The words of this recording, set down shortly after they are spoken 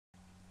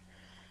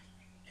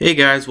Hey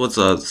guys, what's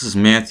up? This is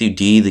Matthew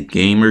D, the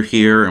gamer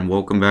here, and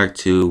welcome back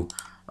to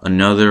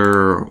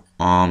another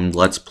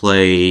Let's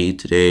Play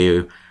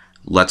today.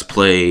 Let's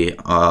Play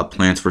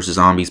Plants vs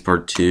Zombies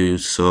Part 2.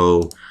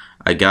 So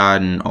I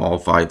got in all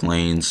 5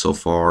 lanes so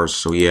far.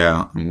 So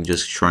yeah, I'm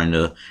just trying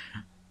to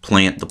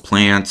plant the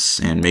plants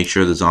and make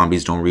sure the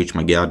zombies don't reach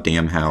my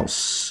goddamn house.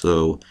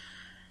 So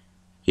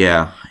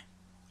yeah,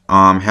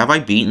 have I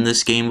beaten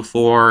this game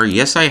before?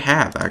 Yes, I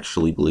have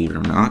actually, believe it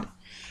or not.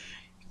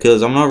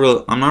 Because I'm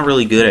not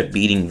really good at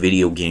beating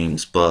video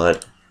games,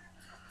 but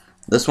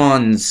this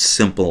one's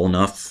simple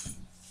enough.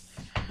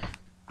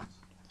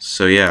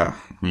 So yeah,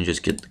 let me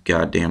just get the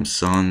goddamn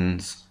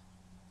suns.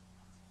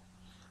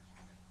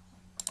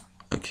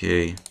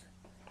 Okay.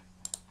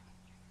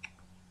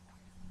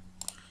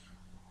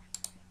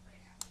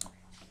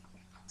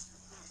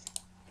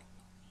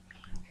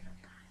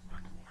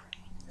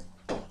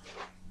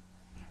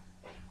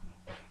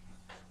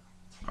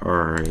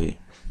 Alright.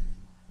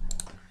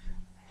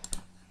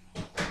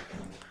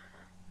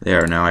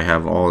 There, now I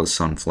have all the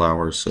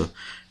sunflowers. So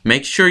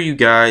make sure you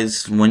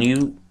guys,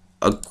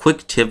 a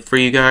quick tip for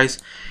you guys,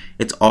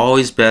 it's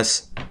always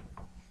best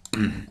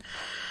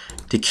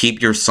to keep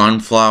your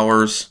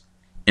sunflowers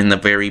in the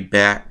very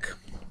back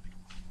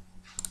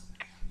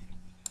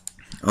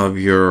of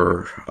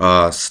your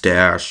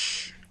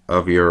stash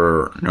of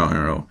your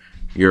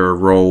your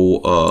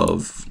row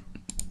of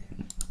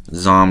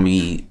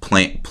zombie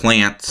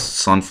plants,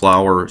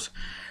 sunflowers.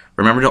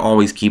 Remember to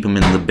always keep them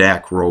in the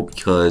back row,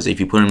 because if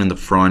you put them in the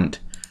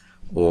front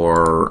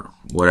or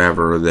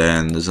whatever,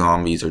 then the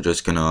zombies are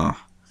just gonna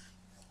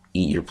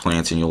eat your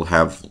plants and you'll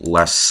have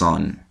less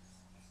sun.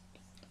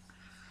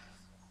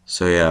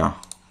 So yeah.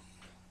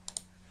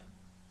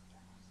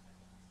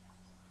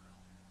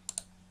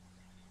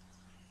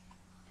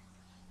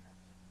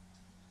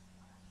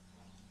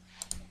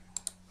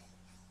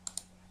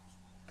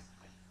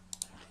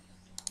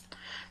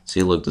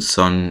 See, look, the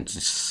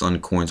sun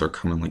coins are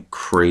coming like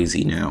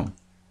crazy now.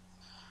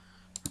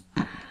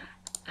 Now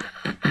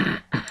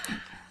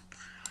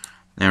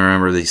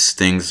remember, these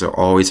things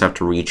always have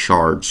to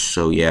recharge,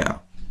 so yeah.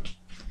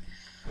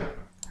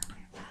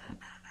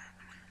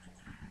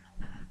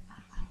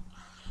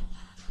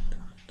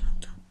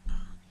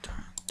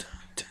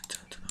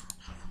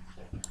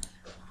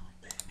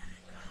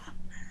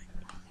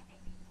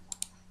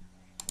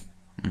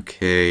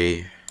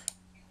 Okay.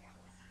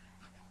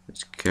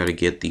 Just gotta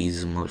get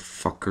these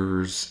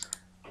motherfuckers.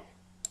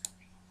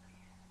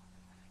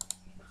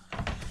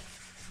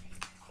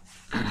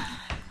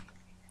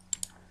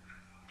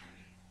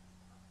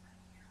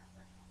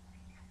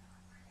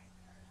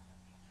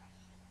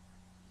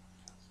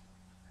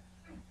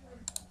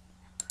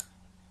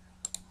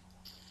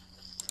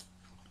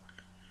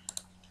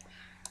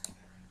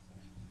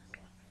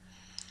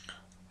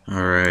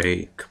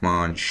 Alright, come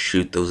on,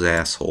 shoot those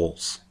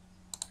assholes.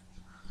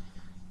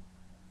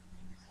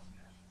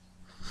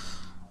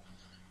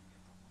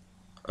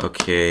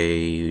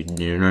 Okay.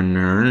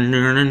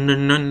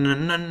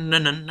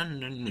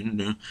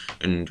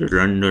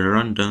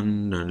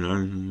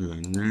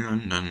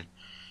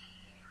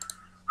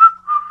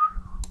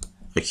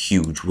 A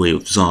huge wave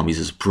of zombies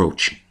is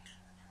approaching.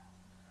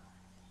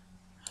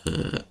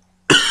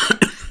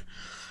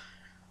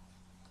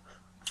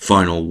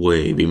 Final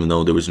wave, even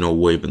though there was no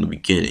wave in the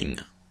beginning.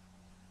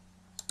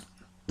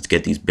 Let's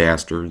get these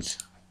bastards.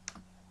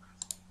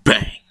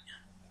 Bang!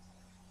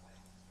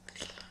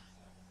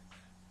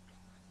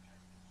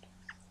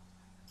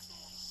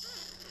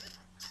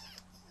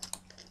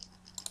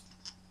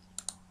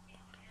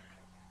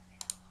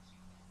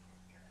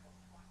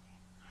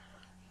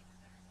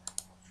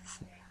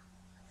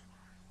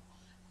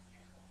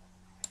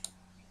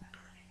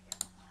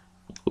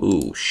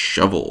 Ooh,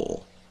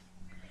 shovel.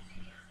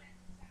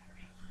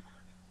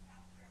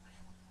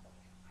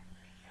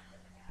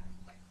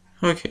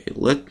 Okay,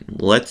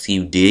 let's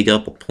you dig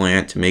up a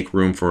plant to make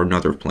room for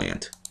another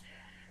plant.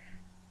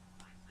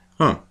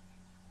 Huh.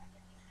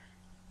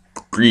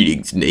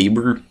 Greetings,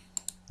 neighbor.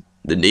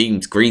 The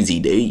name's Crazy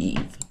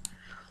Dave.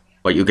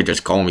 But you could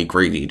just call me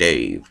Crazy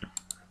Dave.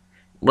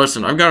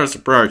 Listen, I've got a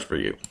surprise for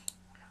you.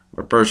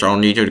 But first I'll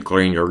need you to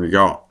clean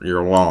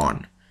your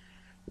lawn.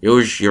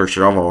 Use your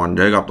shovel and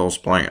dig up those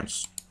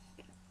plants.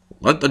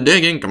 Let the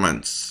digging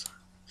commence.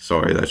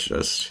 Sorry, that's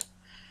just...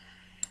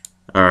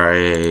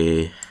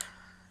 Alright.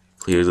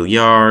 Clear the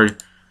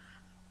yard.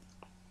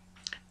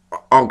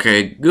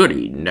 Okay,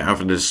 goody. Now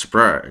for this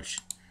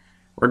surprise.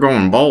 We're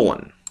going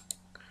bowling.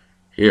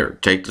 Here,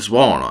 take this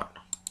walnut.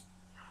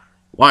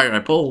 Why did I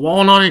pull a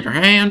walnut in your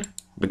hand?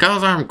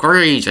 Because I'm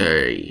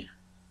crazy.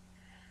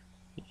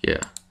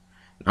 Yeah.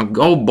 Now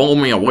go bowl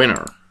me a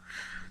winner.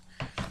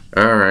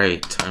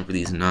 Alright, time for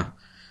these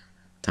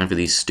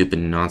stupid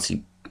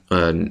Nazi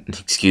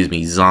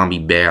zombie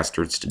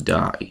bastards to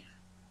die.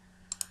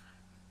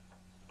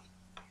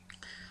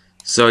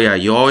 So yeah,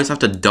 you always have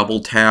to double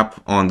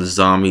tap on the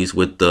zombies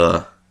with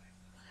the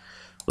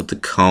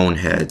cone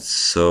heads.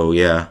 So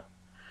yeah.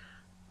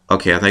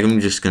 Okay, I think I'm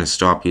just gonna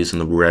stop using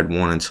the red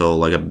one until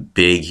like a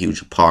big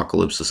huge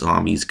apocalypse of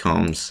zombies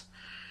comes.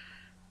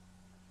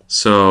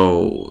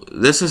 So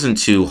this isn't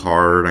too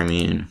hard. I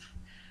mean,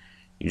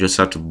 you just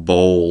have to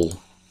bowl.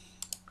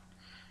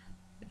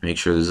 Make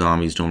sure the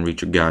zombies don't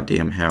reach your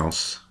goddamn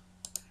house.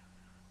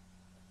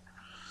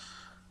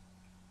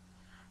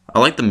 I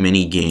like the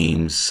mini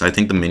games. I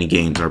think the mini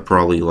games are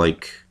probably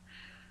like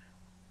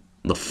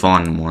the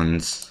fun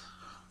ones.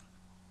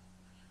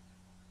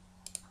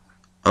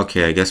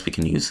 Okay, I guess we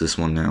can use this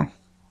one now.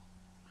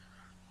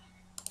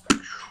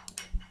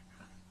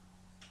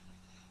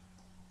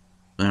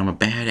 I'm a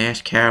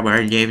badass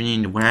cowboy living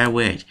in the Wild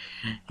West.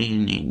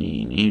 Bang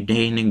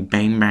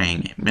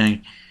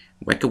bang.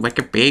 Wicka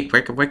wicka big,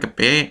 wicka wicka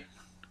big.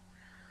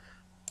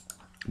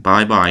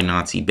 Bye bye,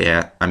 Nazi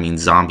bat. I mean,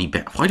 zombie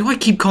bat. Why do I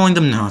keep calling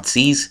them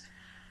Nazis?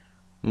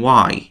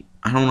 Why?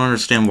 I don't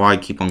understand why I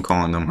keep on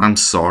calling them. I'm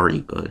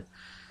sorry, but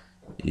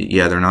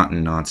yeah, they're not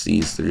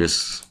Nazis. They're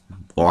just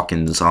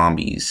walking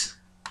zombies.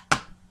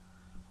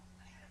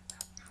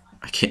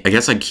 I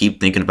guess I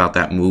keep thinking about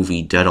that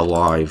movie, Dead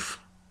Alive.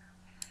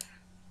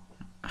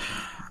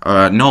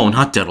 No,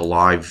 not Dead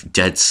Alive.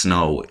 Dead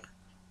Snow.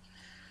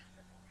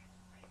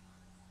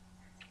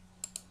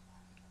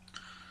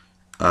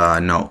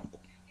 No.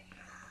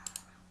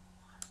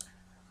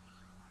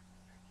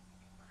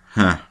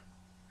 Huh.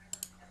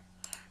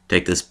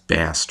 Take this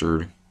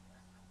bastard.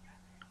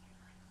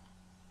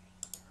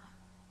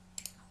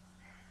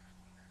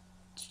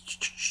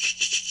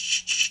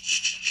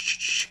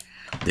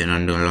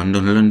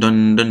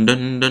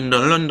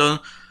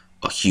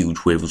 A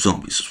huge wave of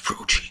zombies is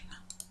approaching.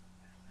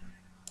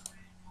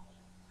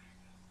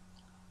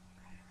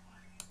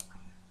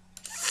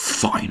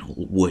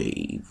 Final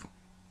wave.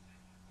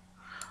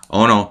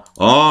 Oh no.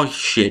 Oh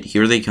shit,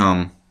 here they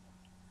come.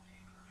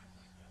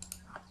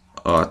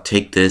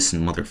 Take this,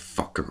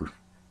 motherfucker.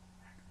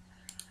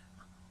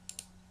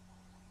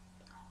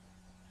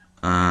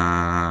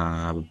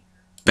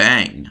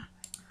 Bang.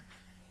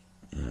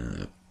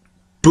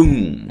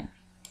 Boom.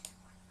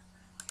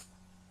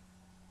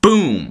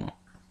 Boom.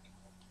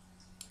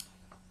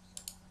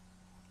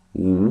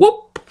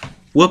 Whoop.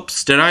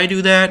 Whoops, did I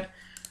do that?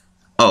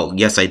 Oh,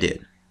 yes I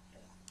did.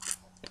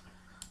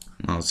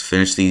 Now let's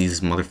finish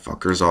these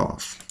motherfuckers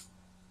off.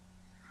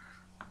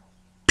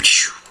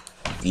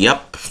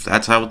 Yep,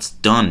 that's how it's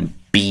done,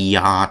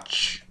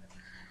 biatch.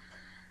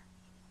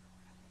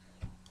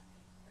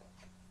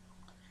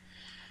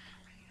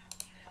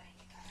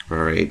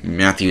 Alright,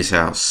 Matthew's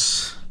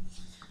house.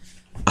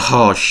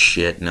 Oh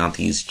shit, not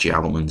these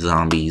javelin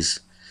zombies.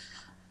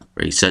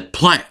 Ready, set,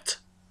 plant!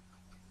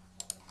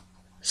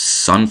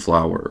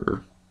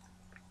 Sunflower.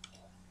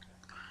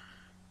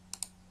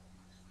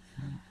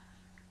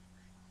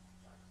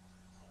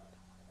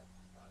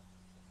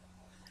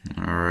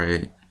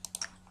 Alright.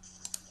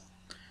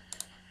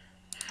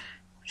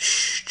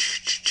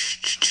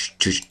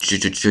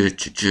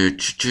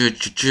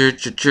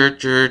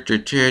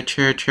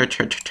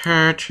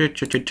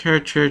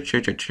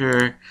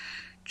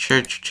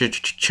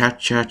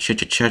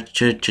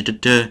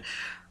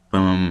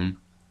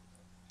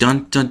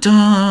 Dun dun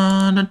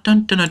dun dun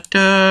dun dun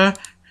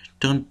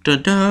dun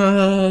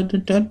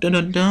dun dun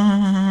dun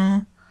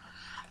dun.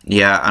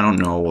 Yeah, I don't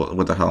know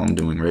what the hell I'm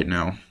doing right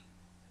now.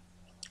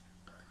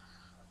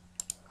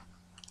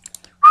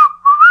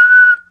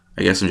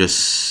 I guess I'm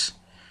just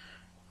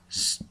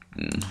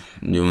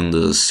doing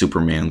the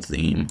Superman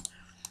theme.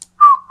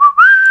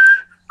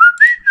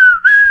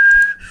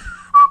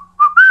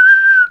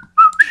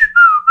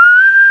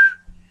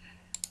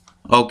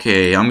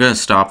 Okay, I'm gonna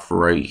stop for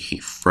right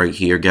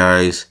here,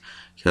 guys,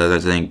 because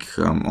I think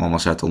I'm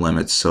almost at the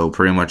limit. So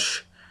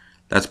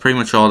that's pretty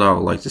much all that I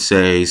would like to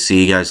say.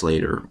 See you guys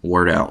later.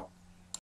 Word out.